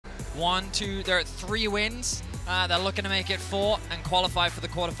they're at 3 wins. They're looking to make it 4 and qualify for the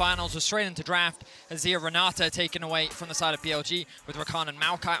quarterfinals. We're straight into draft. Azir Renata taken away from the side of BLG with Rakan and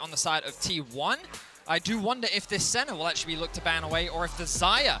Maokai on the side of T1. I do wonder if this Senna will actually be looked to ban away or if the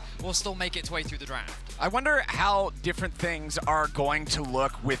Xayah will still make its way through the draft. I wonder how different things are going to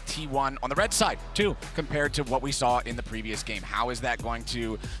look with T1 on the red side, too, compared to what we saw in the previous game. How is that going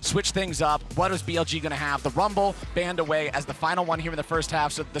to switch things up? What is BLG going to have? The Rumble banned away as the final one here in the first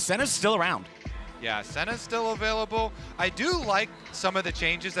half, so the Senna's still around. Yeah, Senna's still available. I do like some of the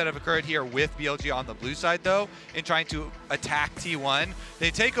changes that have occurred here with BLG on the blue side, though, in trying to attack T1.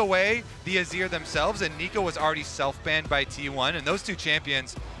 They take away the Azir themselves, and Nico was already self-banned by T1, and those two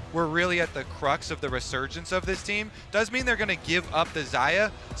champions were really at the crux of the resurgence of this team. Does mean they're going to give up the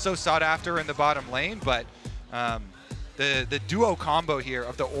Xayah, so sought after in the bottom lane, but the duo combo here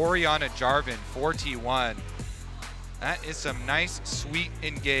of the Orianna Jarvan for T1, that is some nice, sweet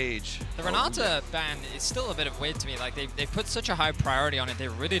engage. The Renata ban is still a bit of weird to me. Like, they put such a high priority on it, they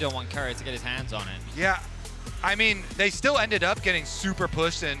really don't want Keria to get his hands on it. Yeah. I mean, they still ended up getting super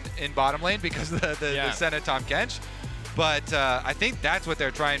pushed in bottom lane because of the Senna Tahm Kench. But I think that's what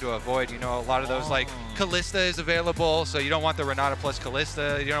they're trying to avoid. You know, a lot of those, like, Kalista is available, so you don't want the Renata plus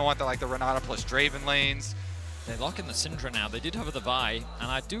Kalista. You don't want the Renata plus Draven lanes. They lock in the Syndra now. They did have the Vi,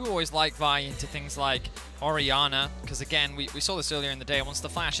 and I do always like Vi into things like Orianna, because again, we saw this earlier in the day. Once the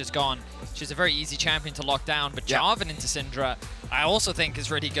flash is gone, she's a very easy champion to lock down, but Jarvan into Syndra, I also think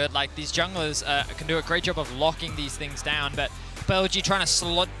is really good. Like, these junglers can do a great job of locking these things down, but BLG trying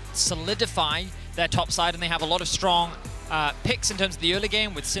to solidify their top side, and they have a lot of strong picks in terms of the early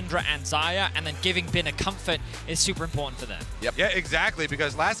game with Syndra and Xayah, and then giving Bin a comfort is super important for them. Yep. Yeah, exactly,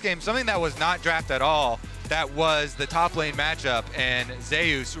 because last game, something that was not drafted at all, that was the top lane matchup, and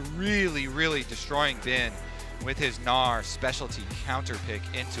Zeus really, really destroying Bin with his Gnar specialty counter pick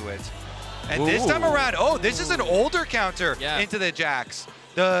into it. And this time around, this is an older counter into the Jax.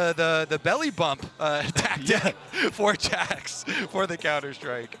 The belly bump tactic for Jax for the counter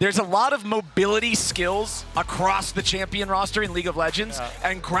strike. There's a lot of mobility skills across the champion roster in League of Legends,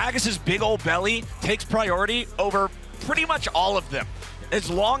 and Gragas' big old belly takes priority over pretty much all of them. As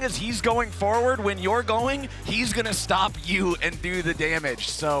long as he's going forward when you're going, he's going to stop you and do the damage.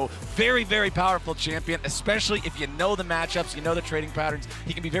 So very, very powerful champion, especially if you know the matchups, you know the trading patterns.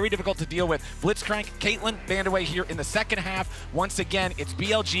 He can be very difficult to deal with. Blitzcrank, Caitlyn banned away here in the second half. Once again, it's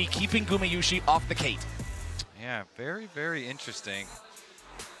BLG keeping Gumayusi off the Kate. Yeah, very, very interesting.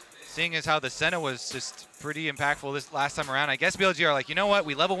 Seeing as how the Senna was just pretty impactful this last time around, I guess BLG are like, you know what,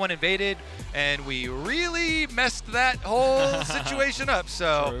 we level 1 invaded, and we really messed that whole situation up.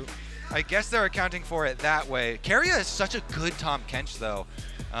 So I guess they're accounting for it that way. Keria is such a good Tahm Kench, though.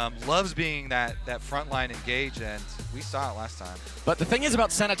 Loves being that frontline engage, and we saw it last time. But the thing is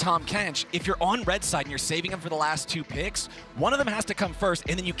about Senna Tahm Kench, if you're on red side and you're saving them for the last 2 picks, one of them has to come first,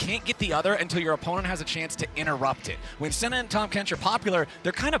 and then you can't get the other until your opponent has a chance to interrupt it. When Senna and Tahm Kench are popular,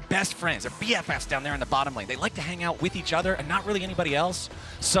 they're kind of best friends. They're BFFs down there in the bottom lane. They like to hang out with each other and not really anybody else.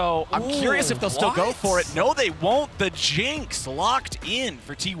 So I'm curious if they'll still go for it. No, they won't. The Jinx locked in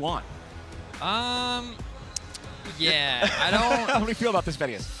for T1. Yeah, I don't... How do you feel about this,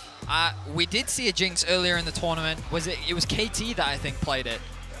 Vedius? We did see a Jinx earlier in the tournament. It was KT that I think played it.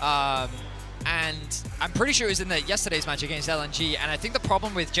 And I'm pretty sure it was in yesterday's match against LNG. And I think the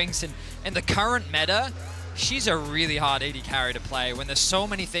problem with Jinx in the current meta, she's a really hard AD carry to play. When there's so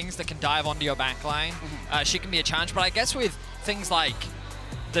many things that can dive onto your backline, she can be a challenge. But I guess with things like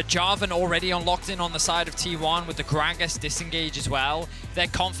the Jarvan already unlocked in on the side of T1 with the Gragas disengage as well, they're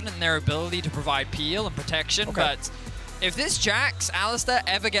confident in their ability to provide peel and protection. But if this Jax, Alistar,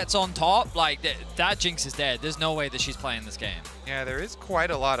 ever gets on top, like, that Jinx is dead. There's no way that she's playing this game. Yeah, there is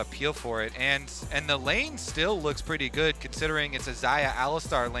quite a lot of peel for it, and the lane still looks pretty good considering it's a Xayah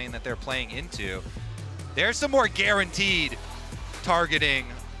Alistar lane that they're playing into. There's some more guaranteed targeting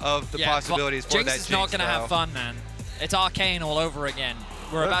of the possibilities for that Jinx. Jinx is not going to have fun, man. It's Arcane all over again.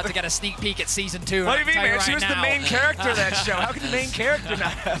 We're about to get a sneak peek at Season 2. What do you mean, man? She was the main character of that show. How can the main character not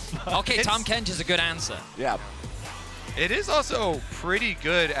have fun? Okay, Tahm Kench is a good answer. Yeah. It is also pretty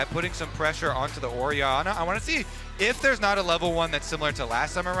good at putting some pressure onto the Orianna. I want to see if there's not a level 1 that's similar to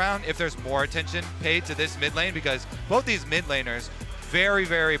last time around, if there's more attention paid to this mid lane, because both these mid laners, very,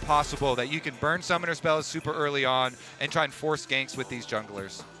 very possible that you can burn summoner spells super early on and try and force ganks with these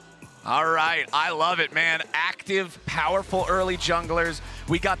junglers. All right, I love it, man. Active, powerful early junglers.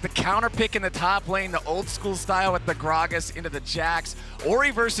 We got the counter pick in the top lane, the old school style with the Gragas into the Jax. Ori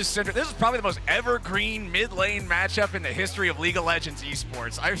versus Syndra. This is probably the most evergreen mid lane matchup in the history of League of Legends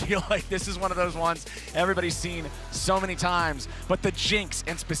esports. I feel like this is one of those ones everybody's seen so many times. But the Jinx,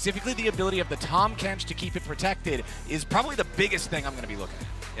 and specifically the ability of the Tahm Kench to keep it protected, is probably the biggest thing I'm going to be looking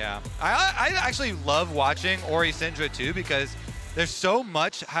at. Yeah, I actually love watching Ori Syndra too, because there's so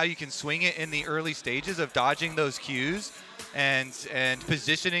much how you can swing it in the early stages of dodging those Qs and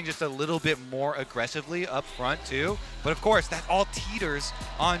positioning just a little bit more aggressively up front too. But of course, that all teeters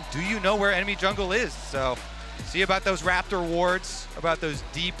on do you know where enemy jungle is? So see about those Raptor wards, about those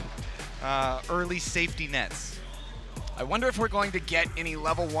deep early safety nets. I wonder if we're going to get any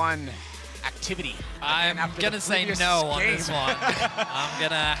level 1 activity. I'm going to say no on this one. I'm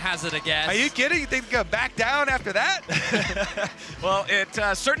going to hazard a guess. Are you kidding? You think they're going to back down after that? Well,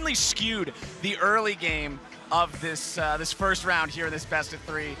 it certainly skewed the early game of this this first round here in this best of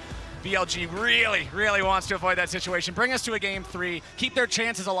 3. BLG really wants to avoid that situation. Bring us to a game 3. Keep their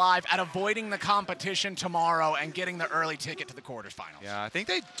chances alive at avoiding the competition tomorrow and getting the early ticket to the quarterfinals. Yeah, I think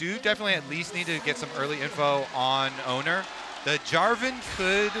they do definitely at least need to get some early info on Oner. The Jarvan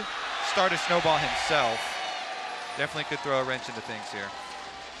could start a snowball himself. Definitely could throw a wrench into things here.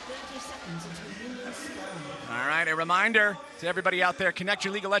 All right, a reminder to everybody out there, connect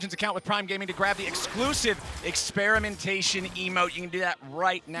your League of Legends account with Prime Gaming to grab the exclusive experimentation emote. You can do that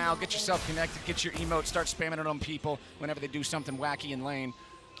right now. Get yourself connected, get your emote, start spamming it on people whenever they do something wacky in lane.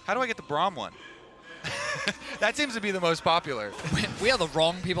 How do I get the Braum one? That seems to be the most popular. We are the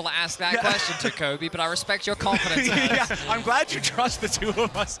wrong people to ask that question to, Kobe, but I respect your confidence. Yeah, I'm glad you trust the two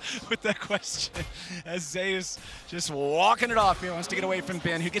of us with that question. As Zeus just walking it off. He wants to get away from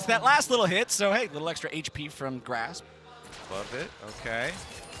Ben, who gets that last little hit. So, hey, a little extra HP from Grasp. Love it. Okay.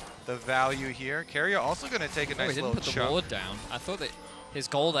 The value here. Keria also going to take a nice little chunk. He didn't put the ward down. I thought that his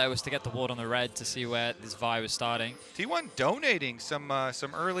goal there was to get the ward on the red to see where this Vi was starting. T1 donating some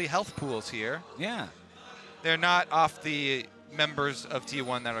early health pools here. Yeah. They're not off the members of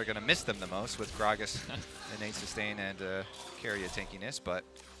T1 that are going to miss them the most, with Gragas, innate sustain, and Keria tankiness, but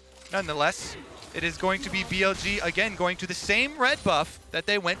nonetheless, it is going to be BLG, again, going to the same red buff that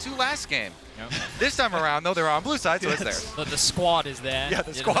they went to last game. Yep. This time around, though, they're on blue side, so it's there. But the squad is there. Yeah,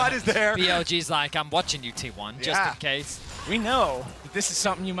 the squad is there. BLG's like, I'm watching you, T1, just in case. We know that this is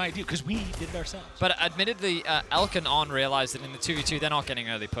something you might do, because we did it ourselves. But admittedly, Elk and On realized that in the 2v2, they're not getting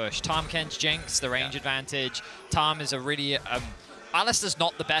early push. Tahm, Kench, Jinx, the range advantage. Tahm is a really... Alistar's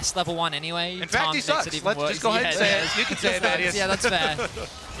not the best level 1 anyway. In fact, he sucks. Let's just go ahead and say it. You can say it, Vedius. Yeah, that's fair.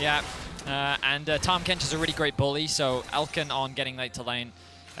 Yeah. And Tahm Kench is a really great bully, so Elk and On getting late to lane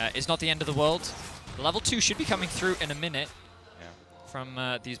is not the end of the world. Level 2 should be coming through in a minute from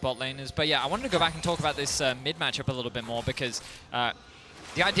these bot laners. But yeah, I wanted to go back and talk about this mid matchup a little bit more, because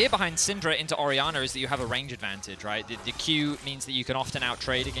the idea behind Syndra into Orianna is that you have a range advantage, right? The Q means that you can often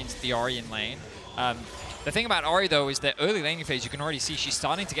out-trade against the Ori in lane. The thing about Ori, though, is that early laning phase, you can already see she's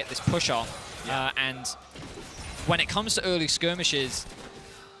starting to get this push off. And when it comes to early skirmishes,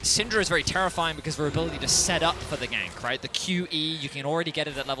 Syndra is very terrifying because of her ability to set up for the gank, right? The QE, you can already get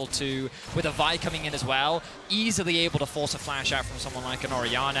it at level 2. With a Vi coming in as well, easily able to force a flash out from someone like an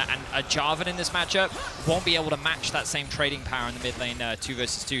Orianna. And a Jarvan in this matchup won't be able to match that same trading power in the mid lane 2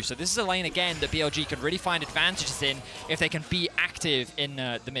 versus 2. So this is a lane, again, that BLG can really find advantages in if they can be active in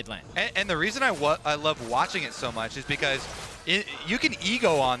the mid lane. And the reason I love watching it so much is because you can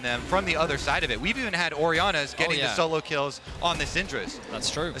ego on them from the other side of it. We've even had Oriannas getting the solo kills on the Syndras. That's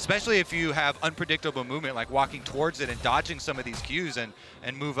true. Especially if you have unpredictable movement, like walking towards it and dodging some of these Qs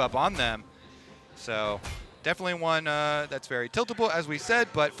and move up on them. So definitely one that's very tiltable, as we said,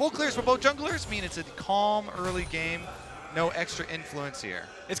 but full clears for both junglers mean it's a calm early game. No extra influence here.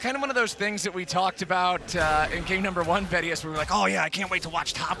 It's kind of one of those things that we talked about in game number 1, Vedius, where we were like, oh yeah, I can't wait to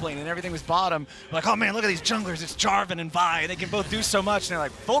watch top lane, and everything was bottom. We're like, oh man, look at these junglers, it's Jarvan and Vi, they can both do so much, and they're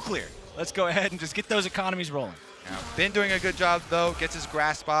like, full clear. Let's go ahead and just get those economies rolling. Yeah. Ben doing a good job, though, gets his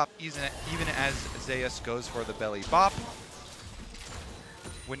grasp up, even as Zeus goes for the belly bop.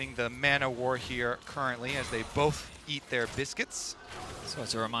 Winning the mana war here currently as they both eat their biscuits. So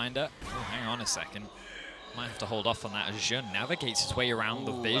as a reminder, hang on a second. Might have to hold off on that as Jun navigates his way around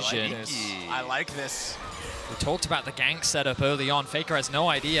the vision. I like this. We talked about the gank setup early on. Faker has no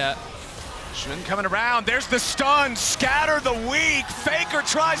idea. Jun coming around. There's the stun. Scatter the weak. Faker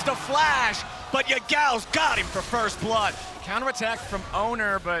tries to flash, but Yagao's got him for first blood. Counterattack from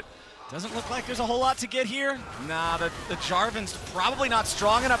Oner, but doesn't look like there's a whole lot to get here. Nah, the Jarvan's probably not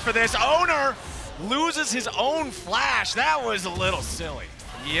strong enough for this. Oner loses his own flash. That was a little silly.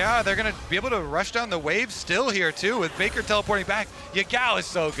 Yeah, they're going to be able to rush down the wave still here, too, with Faker teleporting back. Yagao is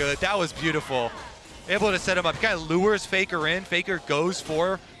so good. That was beautiful. Able to set him up. He kind of lures Faker in. Faker goes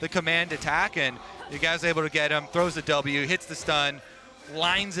for the command attack, and Yagao's able to get him, throws the W, hits the stun,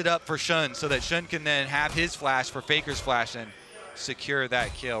 lines it up for Shun so that Shun can then have his flash for Faker's flash and secure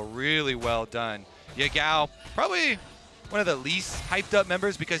that kill. Really well done. Yagao, probably one of the least hyped up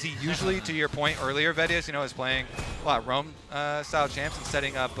members because he usually, to your point earlier, Vedius, you know, is playing a lot of roam style champs and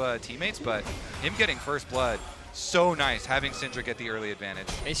setting up teammates, but him getting first blood, so nice having Syndra get the early advantage.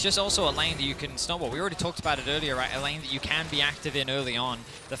 It's just also a lane that you can snowball. We already talked about it earlier, right? A lane that you can be active in early on.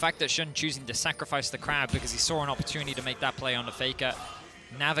 The fact that Shun choosing to sacrifice the crab because he saw an opportunity to make that play on the Faker,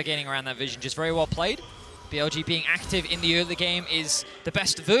 navigating around that vision, just very well played. BLG being active in the early game is the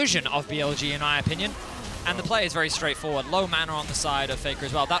best version of BLG in my opinion. And the play is very straightforward. Low mana on the side of Faker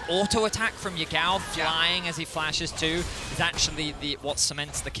as well. That auto attack from Yagao flying as he flashes too is actually what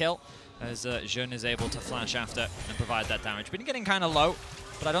cements the kill, as Jun is able to flash after and provide that damage. Been getting kind of low,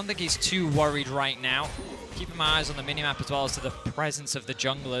 but I don't think he's too worried right now. Keeping my eyes on the minimap as well as to the presence of the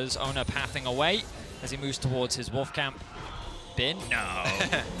junglers. Oner pathing away as he moves towards his wolf camp. Bin? No.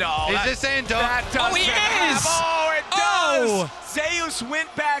 No. He's just saying don't. Oh, he is! Oh, it Oh! does! Zeus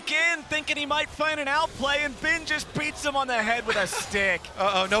went back in thinking he might find an outplay, and Bin just beats him on the head with a stick.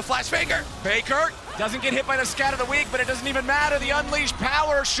 Uh-oh, no flash Faker. Faker doesn't get hit by the scat of the week, but it doesn't even matter. The unleashed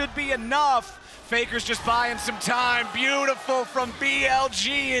power should be enough. Faker's just buying some time. Beautiful from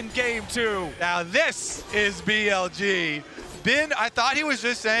BLG in game 2. Now this is BLG. Bin, I thought he was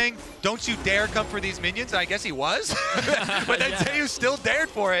just saying, don't you dare come for these minions, and I guess he was. But then Zeus still dared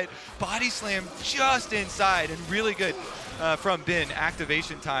for it. Body slam just inside, and really good from Bin.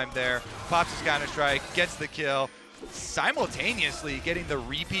 Activation time there. Pops his counter-strike, gets the kill. Simultaneously getting the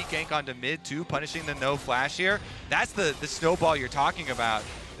repeat gank onto mid too, punishing the no flash here. That's the snowball you're talking about.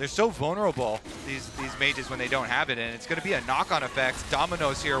 They're so vulnerable, these mages, when they don't have it, and it's going to be a knock-on effect.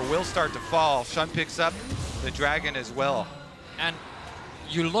 Dominoes here will start to fall. Shun picks up the dragon as well. And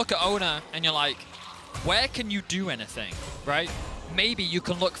you look at Oner and you're like, where can you do anything, right? Maybe you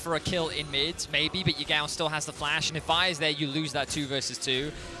can look for a kill in mid, maybe, but Yagao still has the flash, and if Vi is there, you lose that 2 versus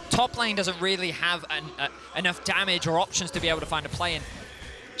 2. Top lane doesn't really have enough damage or options to be able to find a play in.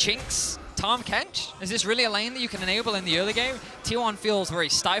 Jinx, Tahm, Kench, is this really a lane that you can enable in the early game? T1 feels very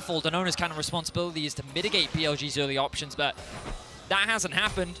stifled, and Oner's kind of responsibility is to mitigate BLG's early options, but that hasn't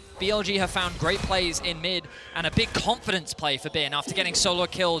happened. BLG have found great plays in mid and a big confidence play for Bin. After getting solo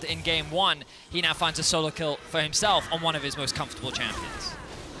killed in game 1, he now finds a solo kill for himself on one of his most comfortable champions.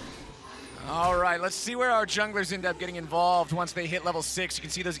 All right, let's see where our junglers end up getting involved once they hit level 6. You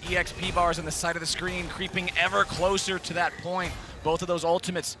can see those EXP bars on the side of the screen creeping ever closer to that point. Both of those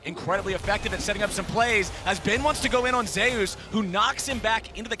ultimates incredibly effective at setting up some plays as Bin wants to go in on Zeus, who knocks him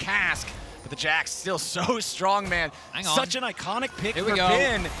back into the cask. But the Jack's still so strong, man. Hang on. Such an iconic pick Here for we go.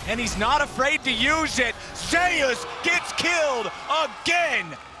 Bin, and he's not afraid to use it. Zeus gets killed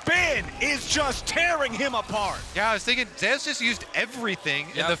again. Bin is just tearing him apart. Yeah, I was thinking Zeus just used everything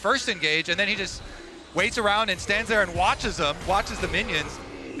in the first engage, and then he just waits around and stands there and watches them, watches the minions.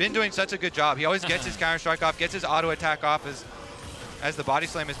 Bin doing such a good job. He always gets his counter-strike off, gets his auto-attack off as the body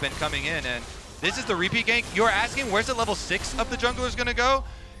slam has been coming in, and this is the repeat gank. You're asking where's the level 6 of the junglers going to go?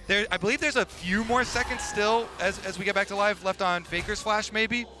 I believe there's a few more seconds still as we get back to live left on Faker's flash,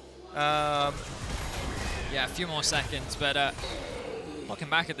 maybe. Yeah, a few more seconds, but looking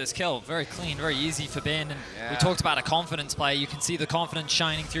back at this kill, very clean, very easy for Bin. And we talked about a confidence play. You can see the confidence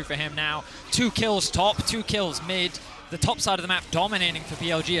shining through for him now. 2 kills top, 2 kills mid. The top side of the map dominating for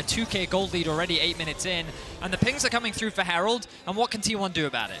BLG, a 2K gold lead already 8 minutes in. And the pings are coming through for Herald, and what can T1 do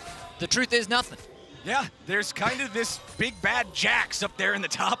about it? The truth is nothing. Yeah, there's kind of this big bad Jax up there in the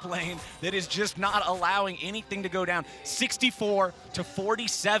top lane that is just not allowing anything to go down. 64 to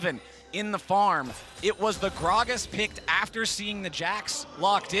 47 in the farm. It was the Gragas picked after seeing the Jax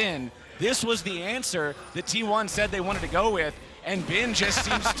locked in. This was the answer that T1 said they wanted to go with, and Bin just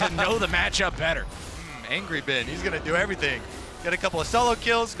seems to know the matchup better. Angry Bin, he's going to do everything. Get a couple of solo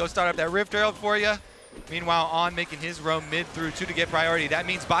kills, go start up that Rift Herald for you. Meanwhile, On making his roam mid through 2 to get priority. That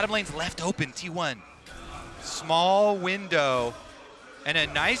means bottom lane's left open, T1. Small window, and a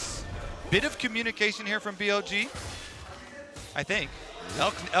nice bit of communication here from BLG, I think.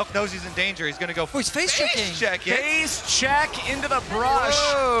 Elk knows he's in danger. He's going to go he's face checking. Face check into the brush.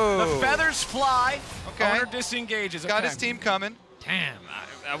 Whoa. The feathers fly. Okay. Oner disengages. Got his team coming. Damn,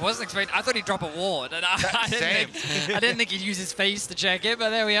 I wasn't expecting. I thought he'd drop a ward. And I didn't think he'd use his face to check it, but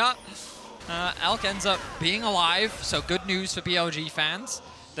there we are. Elk ends up being alive, so good news for BLG fans.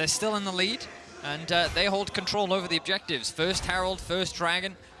 They're still in the lead. and they hold control over the objectives. First Herald, first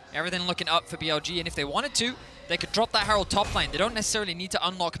Dragon, everything looking up for BLG, and if they wanted to, they could drop that Herald top lane. They don't necessarily need to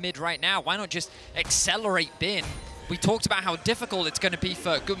unlock mid right now. Why not just accelerate bin? We talked about how difficult it's going to be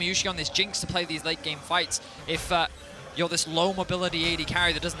for Gumayusi on this Jinx to play these late game fights. If you're this low mobility AD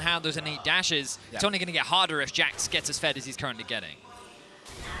carry that doesn't have those innate dashes, it's only going to get harder if Jax gets as fed as he's currently getting.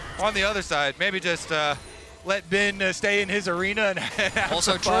 On the other side, maybe just let bin stay in his arena and have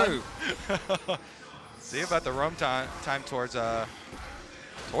also some true. See about the roam time towards that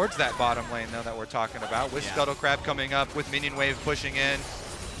bottom lane though that we're talking about, with Scuttle Crab coming up, with minion wave pushing in.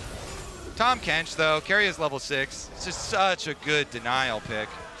 Tahm Kench though, Keria's level 6. It's just such a good denial pick.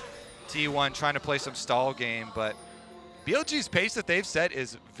 T1 trying to play some stall game, but BLG's pace that they've set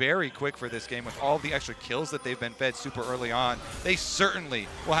is very quick for this game with all the extra kills that they've been fed super early on. They certainly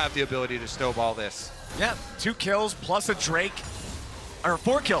will have the ability to snowball this. Yeah, 2 kills plus a Drake, or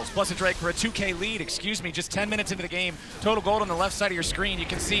 4 kills plus a Drake for a 2K lead, excuse me, just 10 minutes into the game. Total gold on the left side of your screen. You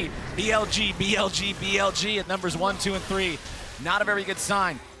can see BLG, BLG, BLG at numbers 1, 2, and 3. Not a very good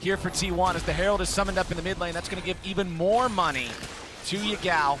sign here for T1 as the Herald is summoned up in the mid lane. That's going to give even more money to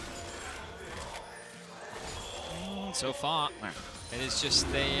Yagao. So far, it is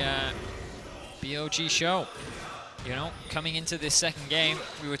just the BLG show. You know, coming into this second game,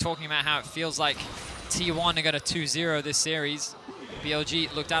 we were talking about how it feels like T1 got a 2-0 this series.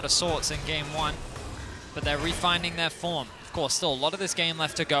 BLG looked out of sorts in game 1, but they're refining their form. Of course, still a lot of this game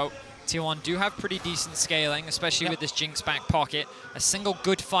left to go. T1 do have pretty decent scaling, especially with this Jinx back pocket. A single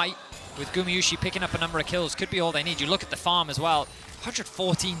good fight with Gumayusi picking up a number of kills could be all they need. You look at the farm as well.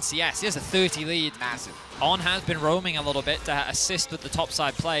 114 CS, he has a 30 lead. Massive. On has been roaming a little bit to assist with the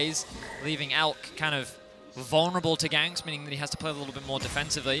topside plays, leaving Elk kind of vulnerable to ganks, meaning that he has to play a little bit more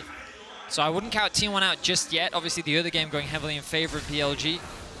defensively. So I wouldn't count T1 out just yet. Obviously the other game going heavily in favor of BLG,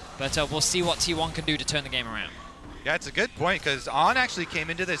 but we'll see what T1 can do to turn the game around. Yeah, it's a good point because On actually came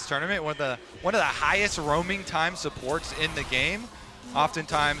into this tournament with one of the highest roaming time supports in the game.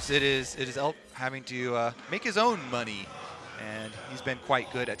 Oftentimes it is Elk having to make his own money, and he's been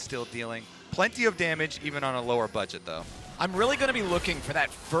quite good at still dealing plenty of damage even on a lower budget though. I'm really going to be looking for that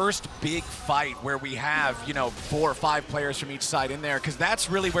first big fight where we have, you know, 4 or 5 players from each side in there, because that's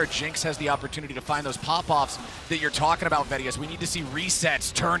really where Jinx has the opportunity to find those pop-offs that you're talking about, Vedius. We need to see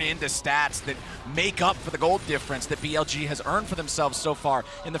resets turn into stats that make up for the gold difference that BLG has earned for themselves so far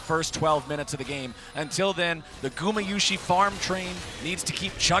in the first 12 minutes of the game. Until then, the Gumayusi farm train needs to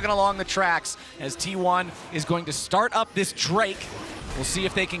keep chugging along the tracks as T1 is going to start up this Drake. We'll see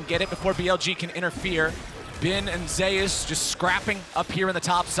if they can get it before BLG can interfere. Bin and Zeus just scrapping up here in the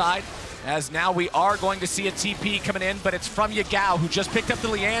top side, as now we are going to see a TP coming in, but it's from Yagao, who just picked up the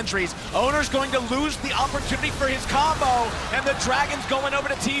Leandries. Oner's going to lose the opportunity for his combo, and the Dragon's going over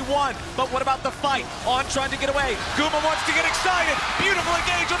to T1. But what about the fight? On trying to get away. Guma wants to get excited. Beautiful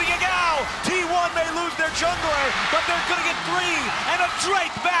engage on Yagao. T1 may lose their jungler, but they're going to get 3, and a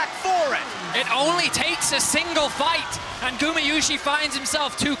Drake back for it. It only takes a single fight, and Gumayusi finds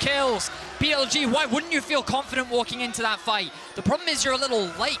himself 2 kills. BLG, why wouldn't you feel confident walking into that fight? The problem is you're a little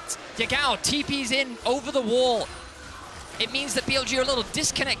late. Yagao TP's in over the wall. It means that BLG are a little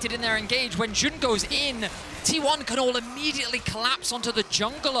disconnected in their engage. When Jun goes in, T1 can all immediately collapse onto the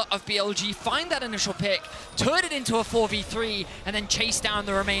jungler of BLG, find that initial pick, turn it into a 4v3, and then chase down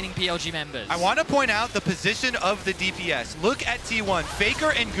the remaining BLG members. I want to point out the position of the DPS. Look at T1.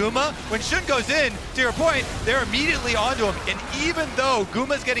 Faker and Guma, when Shun goes in, to your point, they're immediately onto him. And even though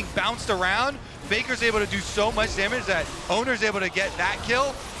Guma's getting bounced around, Faker's able to do so much damage that Oner's able to get that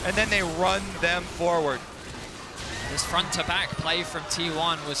kill, and then they run them forward. This front-to-back play from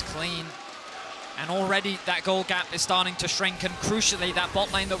T1 was clean. And already that goal gap is starting to shrink, and crucially, that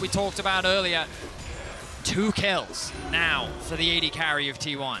bot lane that we talked about earlier, 2 kills now for the AD carry of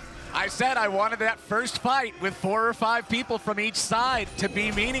T1. I said I wanted that first fight with 4 or 5 people from each side to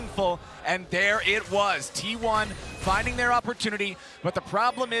be meaningful, and there it was. T1 finding their opportunity, but the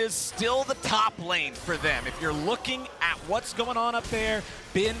problem is still the top lane for them. If you're looking at what's going on up there,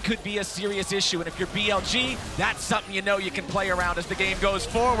 Bin could be a serious issue, and if you're BLG, that's something you know you can play around as the game goes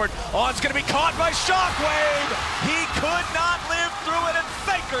forward. On's gonna be caught by Shockwave! He could not live through it, and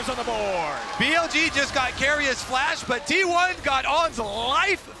Faker's on the board! BLG just got Keria's flash, but T1 got On's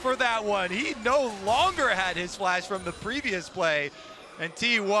life for that one. He no longer had his flash from the previous play, and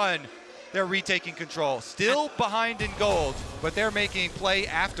T1, they're retaking control. Still behind in gold, but they're making play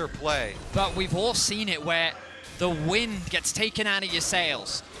after play. But we've all seen it where the wind gets taken out of your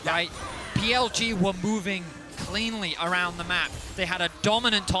sails, right? BLG were moving cleanly around the map. They had a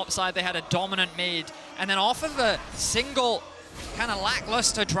dominant top side, they had a dominant mid, and then off of a single kind of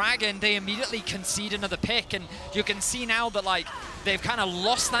lackluster Dragon, they immediately concede another pick, and you can see now that like they've kind of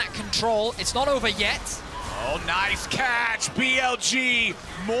lost that control. It's not over yet. Oh, nice catch, BLG.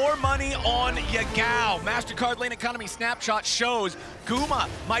 More money on Yagao. MasterCard Lane Economy snapshot shows Guma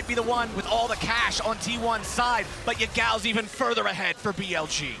might be the one with all the cash on T1's side, but Yagao's even further ahead for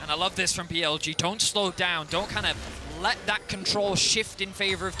BLG. And I love this from BLG. Don't slow down. Don't kind of let that control shift in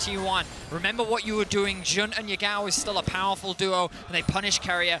favor of T1. Remember what you were doing. Jun and Yagao is still a powerful duo, and they punish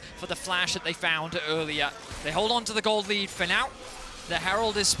Keria for the flash that they found earlier. They hold on to the gold lead for now. The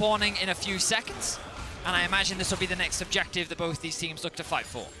Herald is spawning in a few seconds, and I imagine this will be the next objective that both these teams look to fight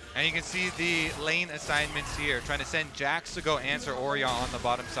for. And you can see the lane assignments here, trying to send Jax to go answer Orianna on the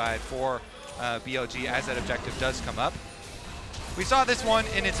bottom side for BLG as that objective does come up. We saw this one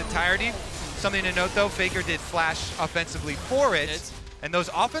in its entirety. Something to note though, Faker did flash offensively for it, and those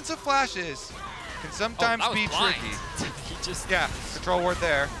offensive flashes can sometimes be tricky. Yeah, control ward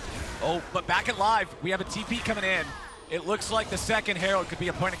there. Oh, but back at live, we have a TP coming in. It looks like the second Herald could be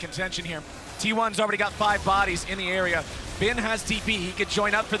a point of contention here. T1's already got 5 bodies in the area. Bin has TP, he could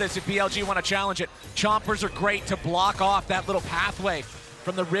join up for this if BLG want to challenge it. Chompers are great to block off that little pathway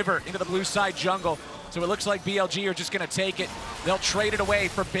from the river into the blue side jungle. So it looks like BLG are just gonna take it. They'll trade it away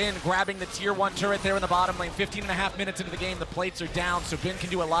for Bin, grabbing the tier 1 turret there in the bottom lane. 15.5 minutes into the game, the plates are down, so Bin can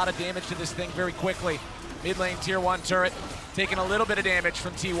do a lot of damage to this thing very quickly. Mid lane tier 1 turret, taking a little bit of damage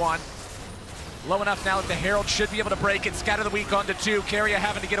from T1. Low enough now that the Herald should be able to break it. Scatter the weak onto 2. Keria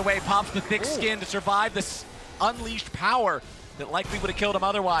having to get away, pops the thick skin to survive this unleashed power that likely would have killed him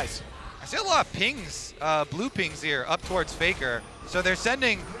otherwise. I see a lot of pings, blue pings here up towards Faker. So they're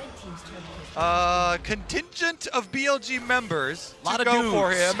sending a contingent of BLG members to go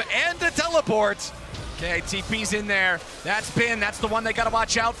for him and to teleport. Okay, TP's in there. That's Bin, that's the one they gotta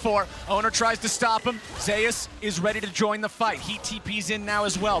watch out for. Oner tries to stop him. Zeus is ready to join the fight. He TP's in now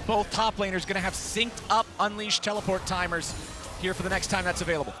as well. Both top laners gonna have synced up unleashed teleport timers here for the next time that's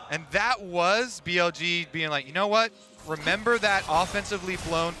available. And that was BLG being like, you know what? Remember that offensively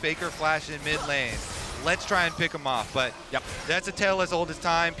flown Faker flash in mid lane. Let's try and pick him off. But that's a tale as old as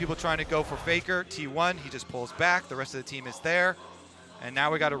time. People trying to go for Faker. T1, he just pulls back. The rest of the team is there. And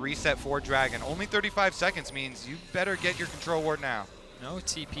now we got to reset for Dragon. Only 35 seconds means you better get your control ward now. No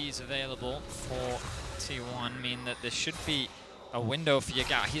TPs available for T1, mean that there should be a window for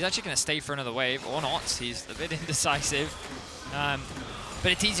Yagao. He's actually going to stay for another wave, or not. He's a bit indecisive.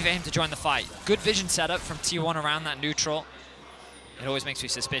 But it's easy for him to join the fight. Good vision setup from T1 around that neutral. It always makes me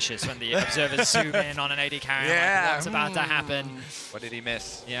suspicious when the observers zoom in on an AD carry. Yeah. Like, what's about to happen? What did he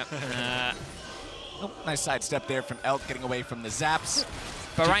miss? Yep. Oh, nice sidestep there from Elk, getting away from the zaps.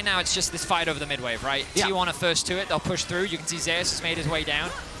 But right now, it's just this fight over the mid wave, right? Yeah. T1 are first to it. They'll push through. You can see Zeus has made his way down.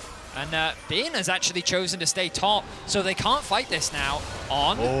 And Bin has actually chosen to stay top, so they can't fight this now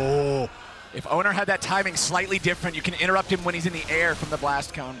on. Oh. If Oner had that timing slightly different, you can interrupt him when he's in the air from the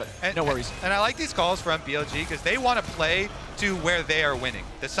blast cone, but no worries. And I like these calls from BLG because they want to play to where they are winning,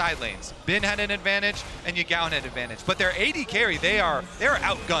 the side lanes. Bin had an advantage and Yagao had an advantage, but their AD carry, they're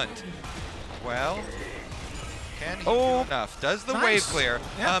outgunned. Well, can he do enough? Does the wave clear?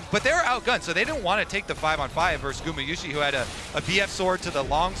 Yeah. But they're outgunned, so they didn't want to take the 5-on-5 versus Gumayusi, who had a BF sword to the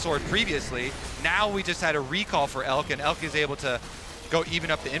long sword previously. Now we just had a recall for Elk, and Elk is able to go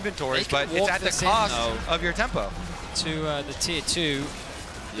even up the inventories, but it's at the cost of your tempo. To the tier 2.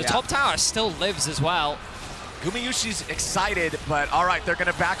 The top tower still lives as well. Gumayushi's excited, but all right, they're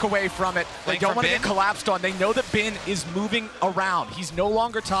going to back away from it. They don't want to get collapsed on. They know that Bin is moving around. He's no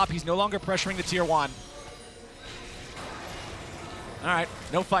longer top. He's no longer pressuring the tier 1. All right,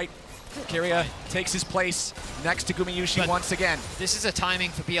 no fight. Keria takes his place next to Gumayusi once again. This is a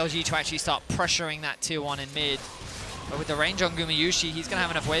timing for BLG to actually start pressuring that tier 1 in mid. But with the range on Gumayusi, he's going to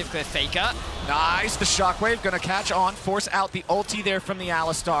have enough wave clear. Faker. Nice, the shockwave going to catch on, force out the ulti there from the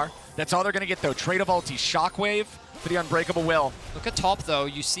Alistar. That's all they're going to get though, trade of ulti, shockwave for the unbreakable will. Look at top though,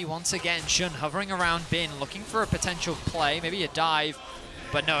 you see once again Shun hovering around Bin, looking for a potential play, maybe a dive.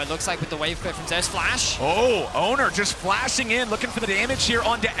 But no, it looks like with the wave clear from Zeus, flash. Oh, Oner just flashing in, looking for the damage here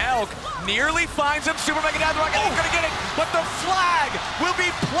onto Elk. Nearly finds him, Super Mega Death Rocket, he's gonna get it, but the flag will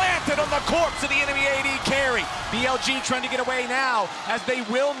be planted on the corpse of the enemy AD carry. BLG trying to get away now, as they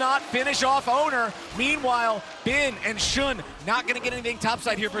will not finish off Oner. Meanwhile, Bin and Shun not gonna get anything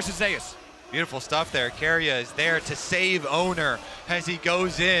topside here versus Zeus. Beautiful stuff there. Keria is there to save Oner as he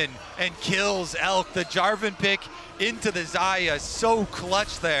goes in and kills Elk. The Jarvan pick into the Xayah, so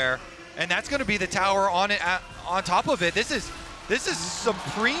clutch there, and that's going to be the tower on it. On top of it, this is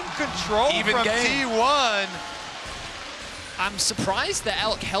supreme control from T1. I'm surprised that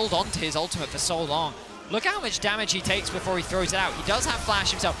Elk held on to his ultimate for so long. Look how much damage he takes before he throws it out. He does have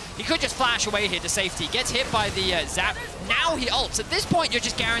flash himself. He could just flash away here to safety. Gets hit by the zap. Now he ults. At this point, you're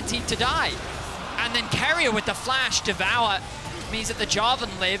just guaranteed to die. And then Keria with the flash devour means that the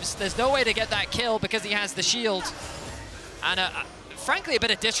Jarvan lives. There's no way to get that kill because he has the shield. And frankly, a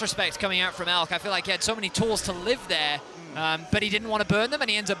bit of disrespect coming out from Elk. I feel like he had so many tools to live there, but he didn't want to burn them, and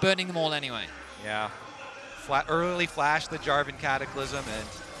he ends up burning them all anyway. Yeah. Early flash the Jarvan Cataclysm and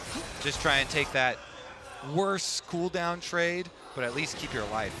just try and take that worse cooldown trade, but at least keep your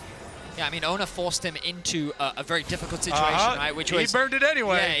life. Yeah, I mean, Oner forced him into a very difficult situation, right? Which he burned it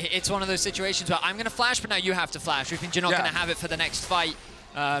anyway. Yeah, it's one of those situations where I'm going to flash, but now you have to flash, which means you're not going to have it for the next fight.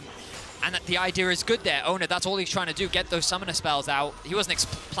 And the idea is good there. Oner, that's all he's trying to do, get those summoner spells out. He wasn't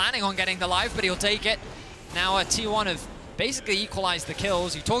planning on getting the life, but he'll take it. Now T1 have basically equalized the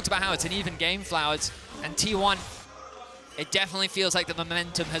kills. You talked about how it's an even game, Flowers, and T1, it definitely feels like the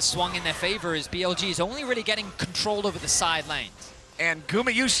momentum has swung in their favor as BLG is only really getting control over the side lanes. And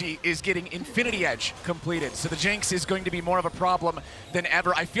Gumayusi is getting Infinity Edge completed, so the Jinx is going to be more of a problem than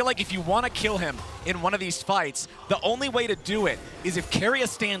ever. I feel like if you want to kill him in one of these fights, the only way to do it is if Keria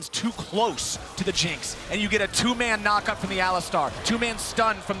stands too close to the Jinx and you get a two-man knockup from the Alistar, two-man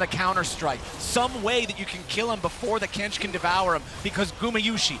stun from the counter-strike, some way that you can kill him before the Kench can devour him, because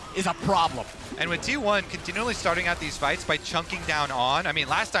Gumayusi is a problem. And with T1 continually starting out these fights by chunking down on, I mean,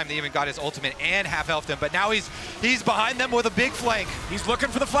 last time they even got his ultimate and half-healthed him, but now he's behind them with a big flank. He's looking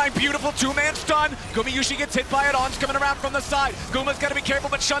for the flank, beautiful two-man stun. Gumayusi gets hit by it, On's coming around from the side. Guma's got to be careful,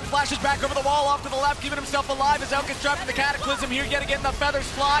 but Shun flashes back over the wall off to the left, keeping himself alive as Elk gets trapped in the Cataclysm here yet again. The feathers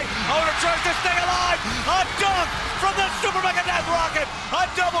fly. Oner tries to stay alive. A dunk from the Super Mega Death Rocket. A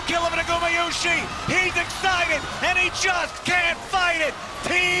double kill of Gumayusi. He's excited, and he just can't fight it.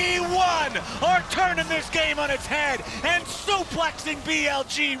 T1 are turning this game on its head and suplexing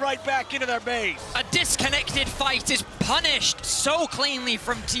BLG right back into their base. A disconnected fight is punished so cleanly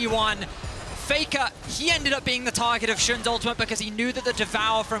from T1. Faker, he ended up being the target of Shun's ultimate because he knew that the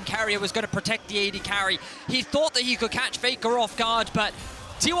Devour from Keria was going to protect the AD carry. He thought that he could catch Faker off guard, but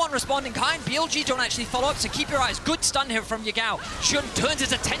T1 responding kind. BLG don't actually follow up, so keep your eyes. Good stun here from Yagao. Shun turns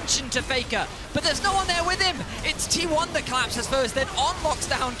his attention to Faker, but there's no one there with him. It's T1 that collapses first, then On locks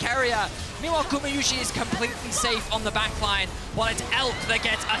down Keria. Meanwhile, Gumayusi is completely safe on the backline, while it's Elk that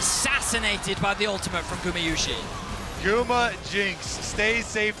gets assassinated by the ultimate from Gumayusi. Guma Jinx stays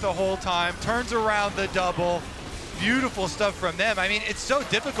safe the whole time, turns around the double. Beautiful stuff from them. I mean, it's so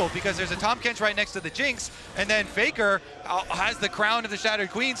difficult because there's a Tahm Kench right next to the Jinx, and then Faker has the crown of the Shattered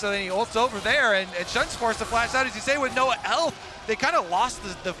Queen, so then he ults over there, and Shun's forced to flash out, as you say, with no health. They kind of lost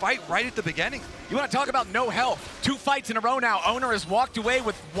the fight right at the beginning. You want to talk about no health? 2 fights in a row now. Oner has walked away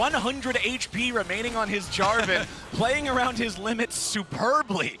with 100 HP remaining on his Jarvan, playing around his limits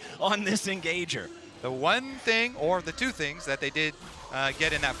superbly on this engager. The one thing, or the two things, that they did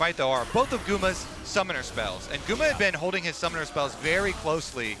get in that fight, though, are both of Guma's summoner spells. And Guma had been holding his summoner spells very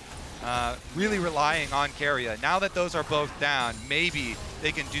closely, really relying on Keria. Now that those are both down, maybe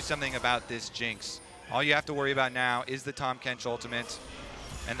they can do something about this Jinx. All you have to worry about now is the Tahm Kench ultimate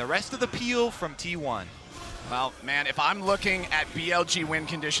and the rest of the peel from T1. Well, man, if I'm looking at BLG win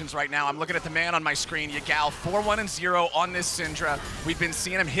conditions right now, I'm looking at the man on my screen, Yagao, 4-1-0 on this Syndra. We've been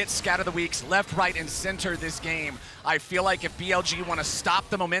seeing him hit Scatter the Weeks left, right, and center this game. I feel like if BLG want to stop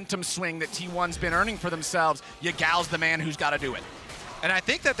the momentum swing that T1's been earning for themselves, Yagao's the man who's got to do it. And I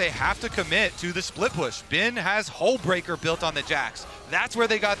think that they have to commit to the split push. Bin has Hullbreaker built on the Jax. That's where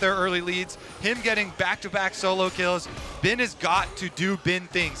they got their early leads. Him getting back-to-back solo kills. Bin has got to do Bin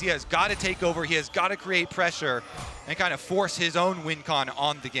things. He has got to take over. He has got to create pressure and kind of force his own win con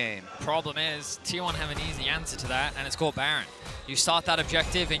on the game. Problem is, T1 have an easy answer to that, and it's called Baron. You start that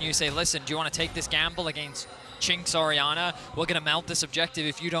objective and you say, listen, do you want to take this gamble against Jinx, Orianna? We're going to mount this objective.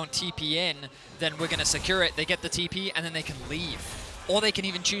 If you don't TP in, then we're going to secure it. They get the TP, and then they can leave. Or they can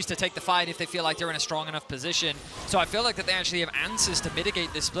even choose to take the fight if they feel like they're in a strong enough position. So I feel like that they actually have answers to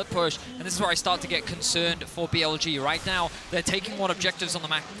mitigate this split push, and this is where I start to get concerned for BLG. Right now, they're taking what objectives on the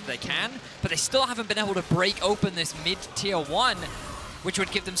map they can, but they still haven't been able to break open this mid-tier 1, which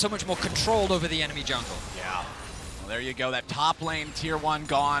would give them so much more control over the enemy jungle. Yeah. Well, there you go. That top lane, tier 1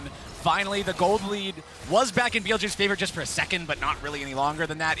 gone. Finally, the gold lead was back in BLG's favor just for a second, but not really any longer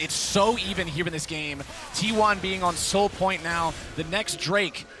than that. It's so even here in this game. T1 being on Soul Point now. The next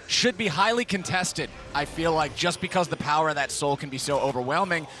Drake should be highly contested, I feel like, just because the power of that soul can be so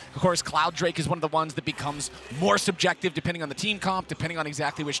overwhelming. Of course, Cloud Drake is one of the ones that becomes more subjective depending on the team comp, depending on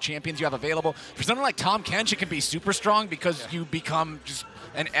exactly which champions you have available. For something like Tahm Kench, it can be super strong because you become just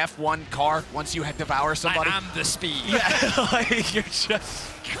an F1 car once you devour somebody. I am the speed. Yeah, like you're just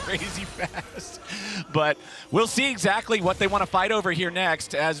crazy fast. But we'll see exactly what they want to fight over here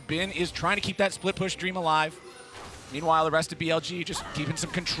next, as Bin is trying to keep that split push dream alive. Meanwhile, the rest of BLG just keeping some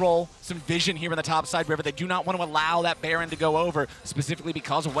control, some vision here in the top side river. They do not want to allow that Baron to go over, specifically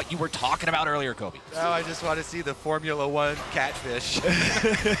because of what you were talking about earlier, Kobe. Now I just want to see the Formula One catfish.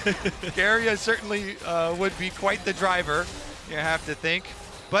 Keria certainly would be quite the driver, you have to think.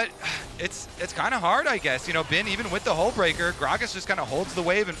 But it's kind of hard, I guess. You know, Bin, even with the hull breaker, Gragas just kind of holds the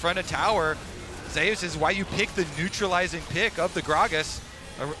wave in front of tower. Zeus is why you pick the neutralizing pick of the Gragas,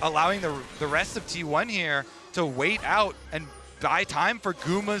 allowing the rest of T1 here to wait out and buy time for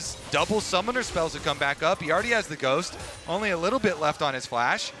Guma's double summoner spells to come back up. He already has the Ghost, only a little bit left on his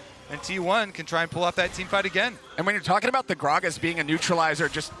flash, and T1 can try and pull off that team fight again. And when you're talking about the Gragas being a neutralizer,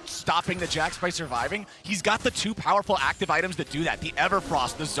 just stopping the Jax by surviving, he's got the 2 powerful active items that do that. The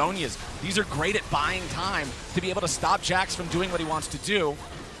Everfrost, the Zhonya's. These are great at buying time to be able to stop Jax from doing what he wants to do.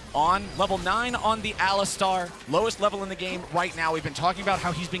 On level 9 on the Alistar, lowest level in the game right now. We've been talking about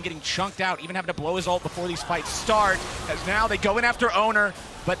how he's been getting chunked out, even having to blow his ult before these fights start. As now they go in after Oner,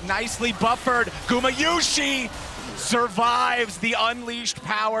 but nicely buffered. Gumayusi survives the unleashed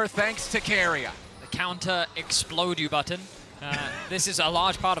power thanks to Keria. The counter explode you button. This is a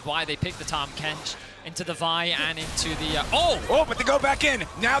large part of why they picked the Tahm Kench into the Vi and into the... Oh, but they go back in.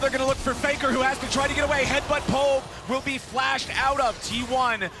 Now they're going to look for Faker, who has to try to get away. Headbutt pole will be flashed out of.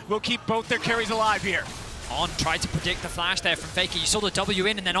 T1 will keep both their carries alive here. On tried to predict the flash there from Faker. You saw the W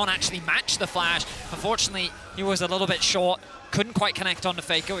in, and then On actually matched the flash. Unfortunately, he was a little bit short. Couldn't quite connect onto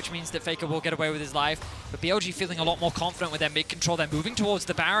Faker, which means that Faker will get away with his life. But BLG feeling a lot more confident with their mid control. They're moving towards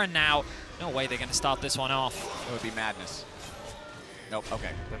the Baron now. No way they're going to start this one off. It would be madness. Nope, okay.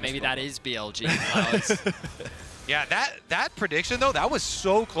 Maybe that is BLG. Yeah, that prediction, though, that was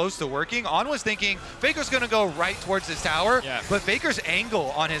so close to working. On was thinking Faker's going to go right towards this tower, but Faker's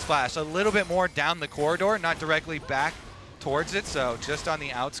angle on his flash, a little bit more down the corridor, not directly back towards it, so just on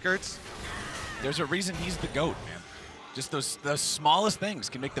the outskirts. There's a reason he's the GOAT, man. Just the smallest things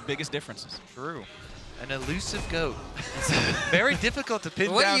can make the biggest differences. True. An elusive GOAT. It's very difficult to pin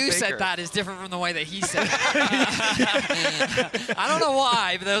down The way you Faker. said that is different from the way that he said it. I don't know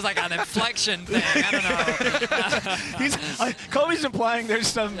why, but there was like an inflection thing. I don't know. Kobe's implying there's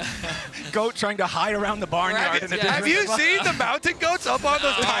some goat trying to hide around the barnyard. Have you seen the mountain goats up on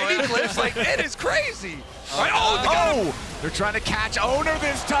those tiny cliffs? Like, it is crazy. They're trying to catch Oner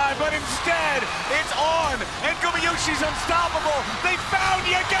this time, but instead it's On, and Gumayusi's unstoppable. They found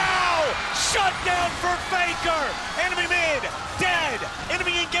Yagao! Shut down for Faker! Enemy mid, dead!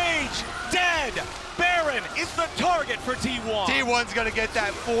 Enemy engage, dead! Baron is the target for T1. T1's gonna get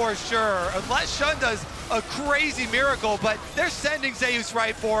that for sure, unless Shun does a crazy miracle, but they're sending Zeus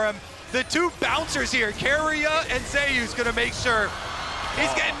right for him. The 2 bouncers here, Keria and Zeus, gonna make sure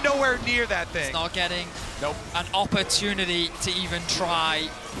he's getting nowhere near that thing. It's not getting an opportunity to even try.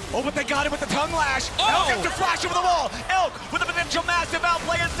 Oh, but they got him with the tongue lash. Elk has to flash over the wall. Elk with a potential massive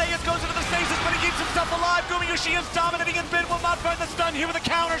outplay, and Zeus goes into the stasis, but he keeps himself alive. Gumayusi is dominating, and Bin will not find the stun here with a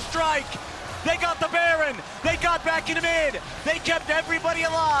counter strike. They got the Baron. They got back into mid. They kept everybody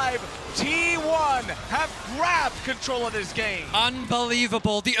alive. T1 have grabbed control of this game.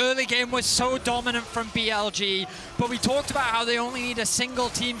 Unbelievable. The early game was so dominant from BLG, but we talked about how they only need a single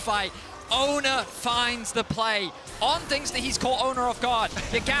team fight. Oner finds the play. On thinks that he's caught Oner off guard.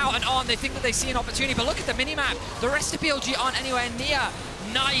 Yagao and On, they think that they see an opportunity, but look at the minimap. The rest of BLG aren't anywhere near.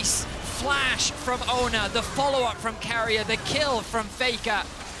 Nice flash from Oner, the follow-up from Keria, the kill from Faker.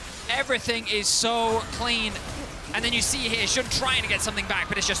 Everything is so clean. And then you see here, Shun trying to get something back,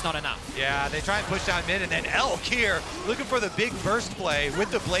 but it's just not enough. Yeah, they try and push down mid, and then Elk here, looking for the big burst play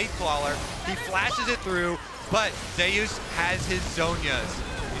with the Blade Clawler. He flashes it through, but Zeus has his Zhonyas.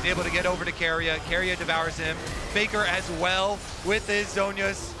 He's able to get over to Keria. Keria devours him. Faker as well with his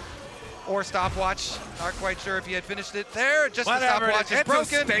Zhonyas. Or stopwatch. Not quite sure if he had finished it there. Just the stopwatch is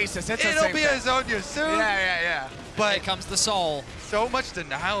broken. It'll be a Zhonya soon. Yeah. But here comes the soul. So much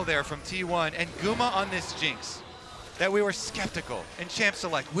denial there from T1. And Guma on this Jinx that we were skeptical in Champ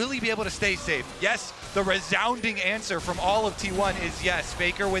Select. Will he be able to stay safe? Yes, the resounding answer from all of T1 is yes.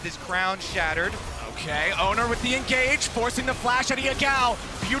 Faker with his crown shattered. Okay, Oner with the engage, forcing the flash at Yagao.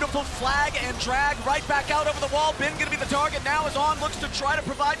 Beautiful flag and drag right back out over the wall. Bin gonna be the target now as On looks to try to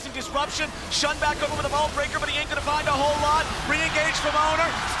provide some disruption. Shun back over with a ball breaker, but he ain't gonna find a whole lot. Re-engage from Oner.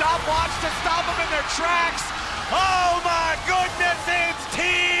 Stopwatch to stop him in their tracks. Oh my goodness, it's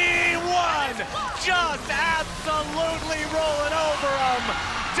T1! Just absolutely rolling over him.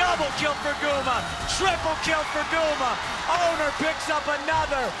 Double kill for Guma. Triple kill for Guma. Oner picks up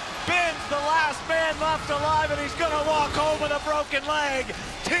another. Ben's the last man left alive, and he's gonna walk home with a broken leg.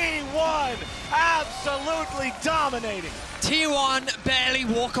 T1 absolutely dominating. T1 barely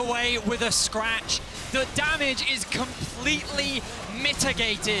walk away with a scratch. The damage is completely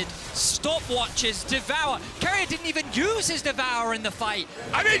mitigated. Stopwatches, Devour. Keria didn't even use his Devour in the fight.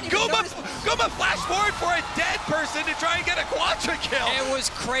 I mean, Guma flash forward for a dead person to try and get a quadra kill. It was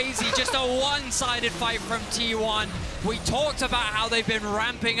crazy, just a one-sided fight from T1. We talked about how they've been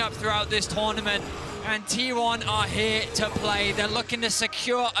ramping up throughout this tournament, and T1 are here to play. They're looking to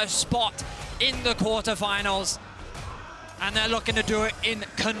secure a spot in the quarterfinals, and they're looking to do it in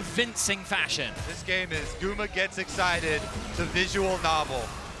convincing fashion. This game is Guma gets excited, the visual novel.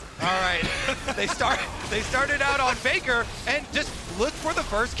 All right, they started out on Faker and just look for the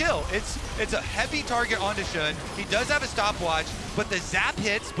first kill. It's a heavy target onto Shun. He does have a stopwatch, but the zap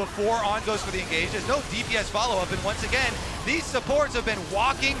hits before On goes for the engage. There's no DPS follow-up, and once again, these supports have been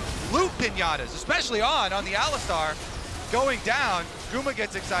walking loop pinatas, especially on the Alistar. Going down, Guma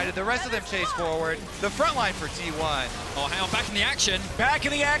gets excited, the rest of them chase forward. The front line for T1. Oh, hang on, back in the action. Back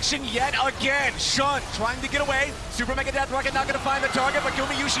in the action yet again. Shun trying to get away. Super Mega Death Rocket not going to find the target, but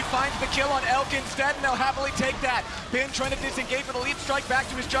Gumayusi finds the kill on Elk instead, and they'll happily take that. Ben trying to disengage with a leap strike back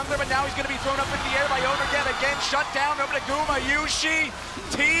to his jungler, but now he's going to be thrown up in the air by Oner yet again. Shut down over to Gumayusi.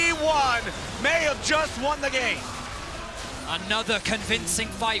 T1 may have just won the game. Another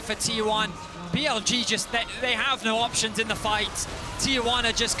convincing fight for T1. BLG just, they have no options in the fight. T1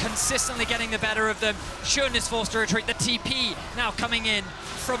 are just consistently getting the better of them. Shun is forced to retreat. The TP now coming in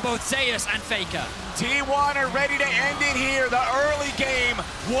from both Zeus and Faker. T1 are ready to end it here. The early game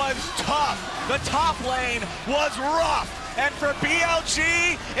was tough. The top lane was rough. And for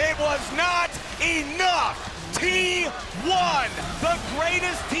BLG, it was not enough. T1, the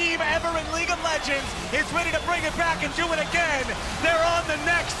greatest team ever in League of Legends, is ready to bring it back and do it again. They're on the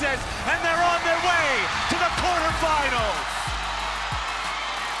Nexus, and they're on their way to the quarterfinals.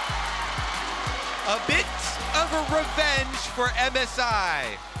 A bit of a revenge for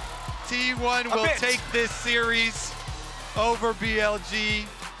MSI. T1 will take this series over BLG.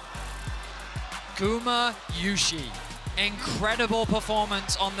 Gumayusi, incredible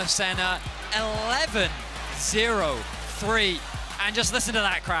performance on the center. 11-0-3, and just listen to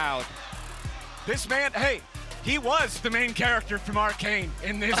that crowd. This man, hey, he was the main character from Arcane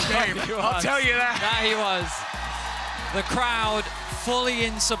in this game. I'll tell you that. Yeah, he was. The crowd fully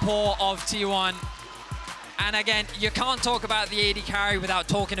in support of T1. And again, you can't talk about the AD carry without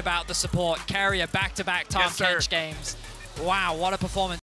talking about the support. Keria back-to-back Tahm Kench games. Wow, what a performance.